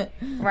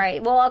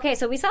 Right. Well, okay,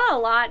 so we saw a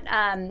lot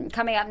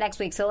coming up next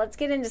week, so let's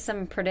get into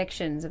some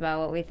predictions about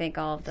what we think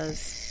all of those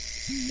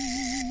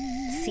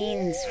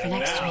scenes for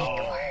next week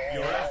were.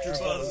 Your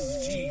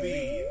AfterBuzz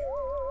TV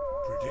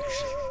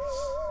predictions.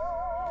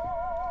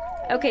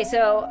 Okay,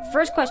 so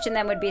first question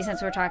then would be,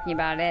 since we're talking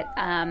about it,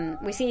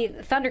 we see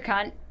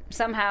Thundercunt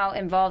somehow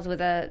involved with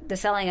the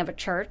selling of a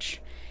church,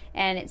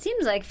 and it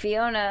seems like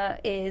Fiona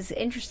is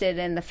interested,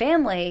 and the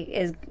family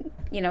is,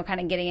 kind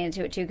of getting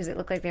into it too, because it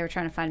looked like they were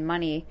trying to find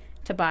money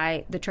to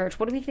buy the church.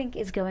 What do we think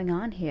is going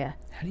on here?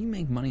 How do you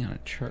make money on a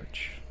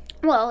church?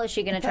 Well, is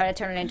she going to try to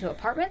turn it into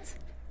apartments?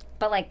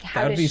 But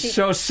how that would be she...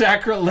 so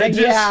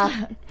sacrilegious.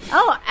 Yeah.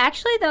 Oh,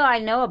 actually, though, I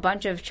know a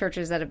bunch of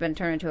churches that have been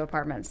turned into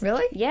apartments.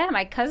 Really? Yeah,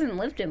 my cousin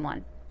lived in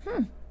one.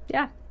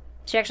 Yeah.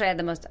 She actually had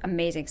the most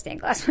amazing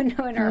stained glass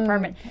window in her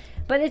apartment.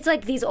 But it's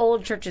like these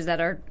old churches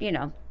that are,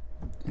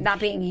 not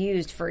being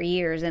used for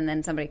years, and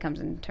then somebody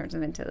comes and turns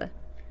them into the...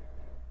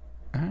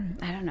 All right.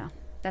 I don't know.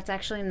 That's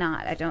actually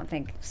not, I don't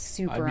think,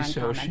 super I'd be uncommon.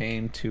 so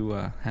ashamed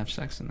to have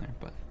sex in there,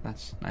 but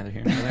that's neither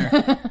here nor there.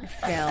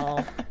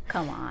 Phil,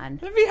 come on.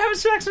 If you have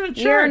sex in a church,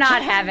 You're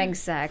not having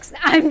sex.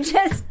 I'm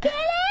just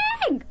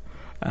kidding.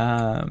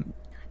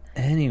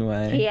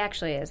 Anyway. He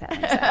actually is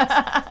having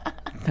sex.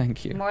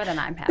 Thank you. More than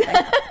I'm having.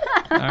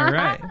 All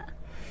right.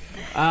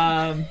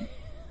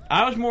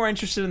 I was more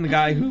interested in the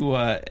guy who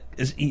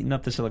is eating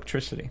up this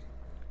electricity.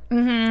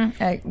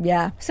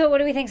 Yeah. So what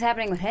do we think's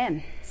happening with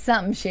him?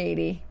 Something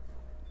shady.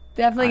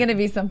 Definitely going to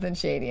be something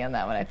shady on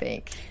that one, I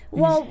think.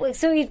 Well,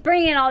 so he's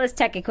bringing in all this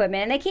tech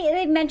equipment, and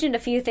they mentioned a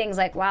few things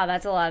like, wow,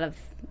 that's a lot of,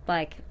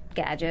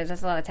 gadgets,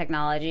 that's a lot of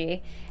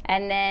technology.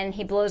 And then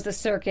he blows the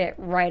circuit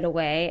right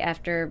away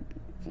after,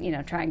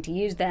 trying to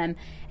use them.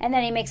 And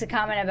then he makes a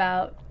comment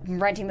about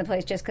renting the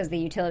place just because the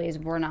utilities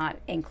were not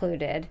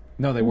included.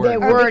 No, they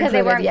weren't. Or because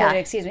they weren't included, included,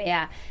 excuse me,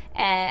 yeah.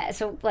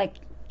 So,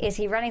 is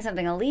he running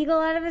something illegal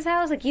out of his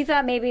house? You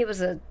thought maybe it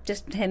was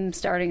just him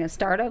starting a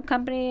startup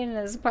company in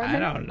his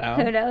apartment? I don't know.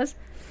 Who knows?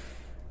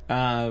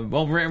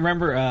 Well,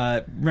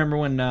 remember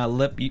when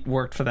Lip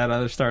worked for that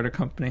other startup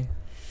company?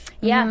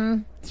 Yeah.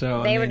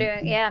 So they were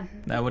doing, yeah.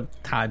 That would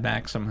tie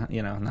back some,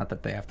 not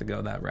that they have to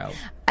go that route.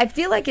 I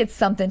feel like it's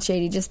something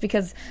shady just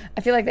because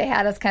I feel like they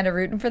had us kind of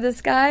rooting for this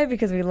guy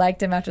because we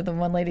liked him after the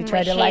one lady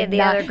tried to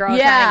the other girl trying to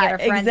get her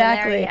friends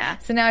exactly. in there. Yeah.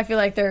 So now I feel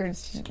like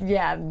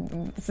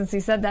since he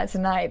said that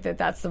tonight,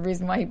 that's the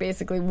reason why he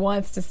basically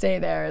wants to stay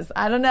there.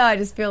 I don't know. I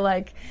just feel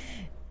like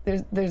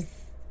there's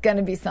going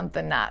to be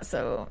something not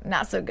so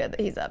good that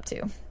he's up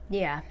to.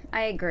 Yeah,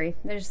 I agree.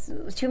 There's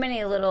too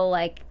many little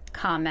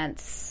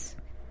comments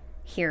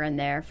here and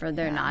there for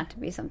there not to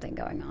be something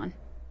going on.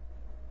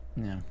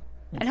 Yeah.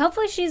 And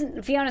hopefully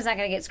Fiona's not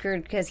going to get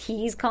screwed because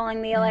he's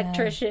calling the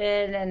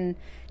electrician and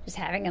just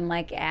having him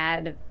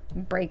add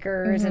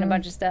breakers and a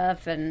bunch of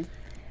stuff and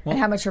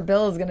how much her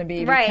bill is going to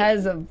be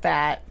because of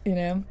that,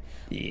 Yeah.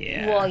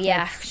 Well,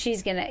 yeah,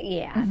 she's going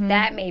to,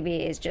 that maybe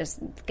is just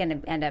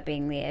going to end up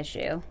being the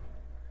issue.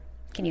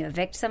 Can you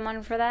evict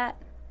someone for that?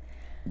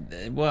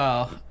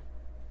 Well,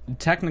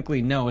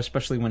 technically no,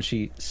 especially when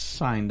she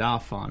signed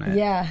off on it.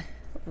 Yeah.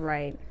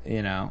 Right.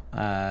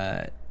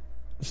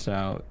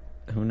 So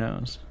who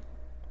knows?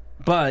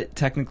 But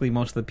technically,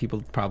 most of the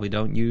people probably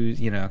don't use,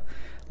 the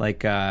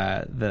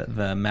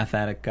meth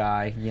addict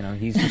guy.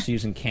 He's just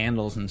using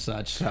candles and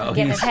such. So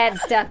getting his head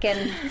stuck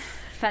in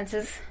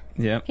fences.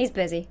 Yeah, he's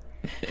busy.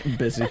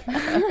 Busy,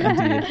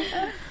 indeed.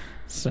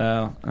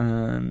 So,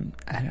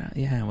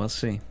 we'll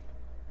see.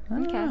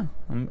 Okay.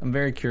 I'm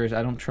very curious.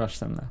 I don't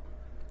trust them though.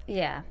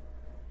 Yeah,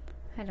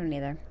 I don't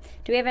either.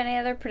 Do we have any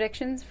other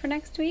predictions for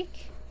next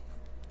week?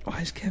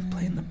 Why is Kev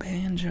playing the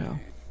banjo?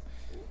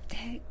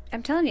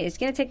 I'm telling you, it's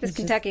going to take this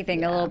Kentucky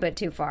thing a little bit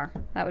too far.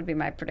 That would be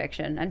my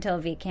prediction. Until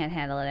V can't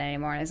handle it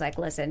anymore and is like,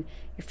 listen,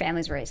 your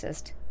family's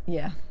racist.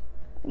 Yeah.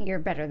 You're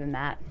better than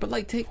that. But,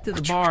 take to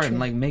the bar and,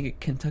 make it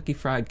Kentucky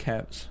Fried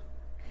Kevs.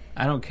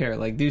 I don't care.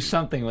 Do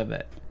something with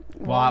it.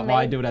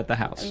 Why do it at the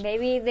house?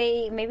 Maybe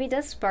it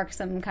does spark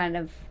some kind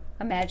of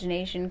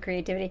imagination,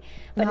 creativity.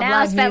 But we'll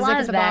now have live music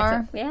Svetlana's at the back.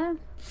 bar. Yeah.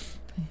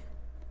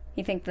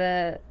 You think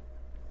the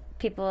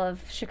people of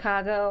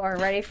Chicago are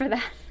ready for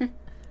that?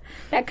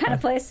 That kind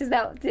of place?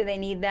 Do they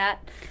need that?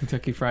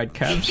 Kentucky Fried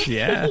Kevs?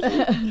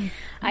 Yeah.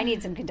 I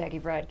need some Kentucky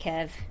Fried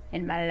Kev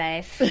in my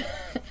life.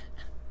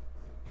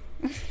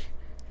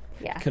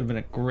 Yeah. Could have been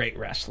a great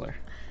wrestler.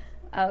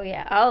 Oh,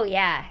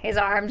 yeah. His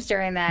arms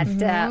during that.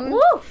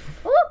 Woo!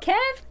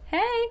 Kev!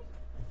 Hey!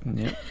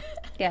 Yep.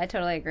 Yeah, I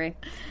totally agree.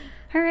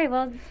 All right,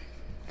 well,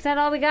 Is that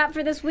all we got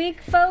for this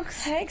week,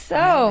 folks? I think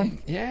so.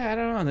 Yeah, I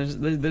don't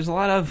know. There's a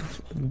lot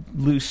of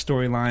loose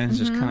storylines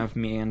just kind of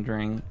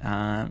meandering,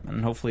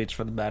 and hopefully it's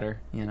for the better.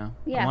 You know.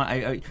 Yeah.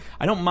 I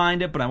don't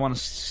mind it, but I want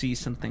to see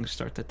some things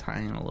start to tie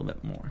in a little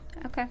bit more.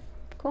 Okay.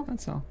 Cool.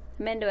 That's all.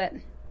 I'm into it.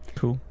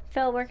 Cool.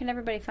 Phil, where can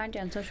everybody find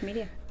you on social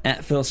media?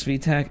 At Phil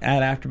Svitek,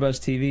 at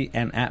AfterBuzz TV,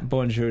 and at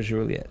Bonjour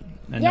Juliet.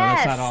 I know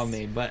that's not all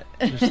me, but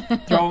just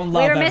throwing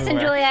love We were missing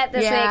everywhere. Juliet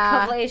this week.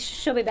 Hopefully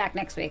she'll be back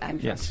next week, I'm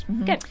sure. Yes.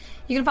 Good.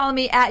 You can follow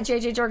me at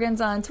JJ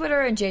Jorgens on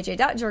Twitter and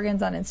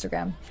JJ.Jorgens on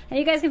Instagram. And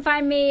you guys can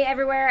find me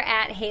everywhere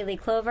at Haley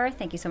Clover.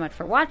 Thank you so much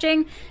for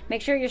watching.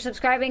 Make sure you're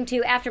subscribing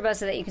to AfterBuzz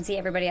so that you can see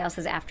everybody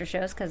else's after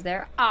shows because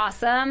they're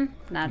awesome.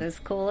 Not as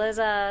cool as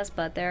us,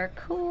 but they're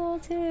cool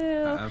too.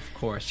 Of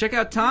course. Check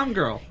out Tom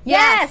Girl.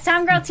 Yes,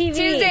 Tom Girl TV.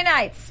 Tuesday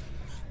nights.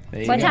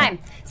 What time?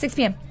 6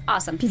 p.m.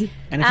 Awesome.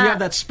 And if you have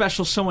that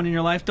special someone in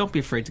your life, don't be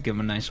afraid to give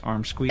them a nice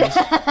arm squeeze.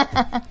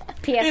 PSA.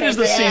 It is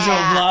the season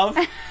of love.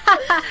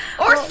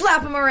 Or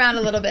slap them around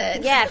a little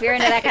bit. Yeah, if you're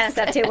into that kind of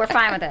stuff too, we're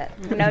fine with it.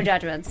 No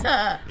judgments.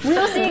 We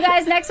will see you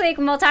guys next week,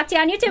 and we'll talk to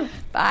you on YouTube.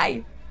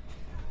 Bye.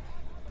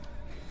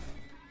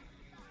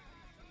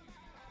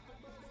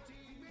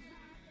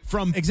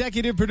 From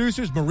executive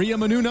producers Maria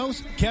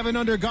Menounos, Kevin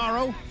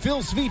Undergaro,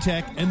 Phil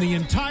Svitek, and the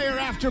entire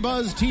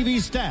AfterBuzz TV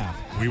staff,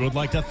 we would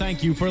like to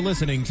thank you for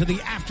listening to the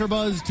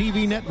AfterBuzz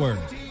TV network.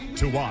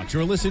 To watch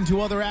or listen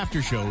to other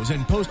after shows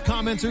and post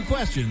comments or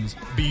questions,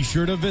 be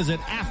sure to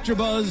visit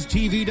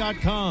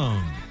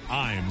AfterBuzzTV.com.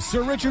 I'm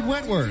Sir Richard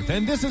Wentworth,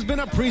 and this has been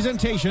a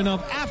presentation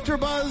of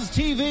AfterBuzz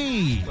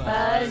TV.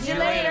 Buzz you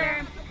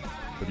later.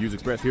 The views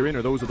expressed herein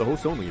are those of the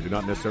hosts only and do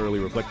not necessarily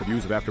reflect the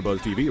views of AfterBuzz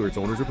TV or its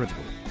owners or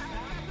principals.